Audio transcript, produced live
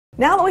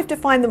Now that we've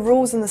defined the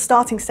rules and the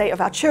starting state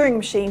of our Turing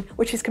machine,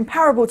 which is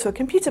comparable to a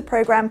computer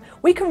program,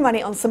 we can run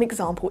it on some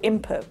example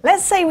input.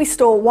 Let's say we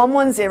store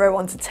 110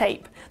 onto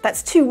tape.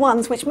 That's 2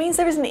 ones, which means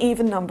there is an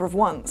even number of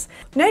ones.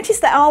 Notice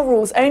that our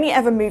rules only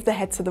ever move the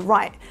head to the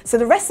right, so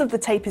the rest of the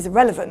tape is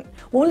irrelevant.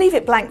 We'll leave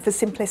it blank for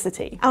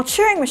simplicity. Our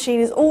Turing machine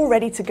is all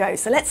ready to go,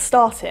 so let's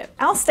start it.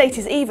 Our state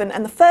is even,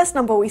 and the first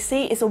number we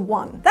see is a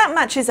 1. That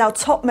matches our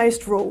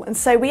topmost rule, and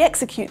so we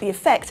execute the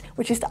effect,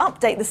 which is to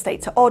update the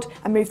state to odd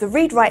and move the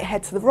read-write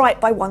head to the right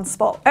by 1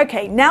 spot.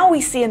 Okay, now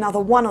we see another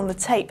 1 on the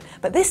tape,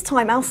 but this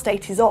time our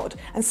state is odd,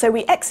 and so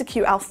we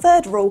execute our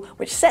third rule,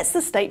 which sets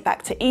the state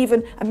back to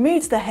even and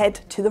moves the head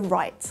to the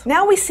right.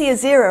 Now we see a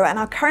 0 and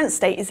our current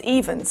state is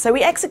even, so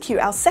we execute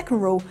our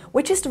second rule,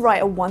 which is to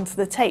write a 1 to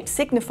the tape,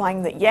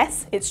 signifying that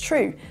yes, it's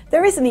true,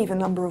 there is an even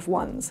number of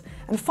ones.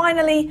 And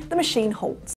finally, the machine halts.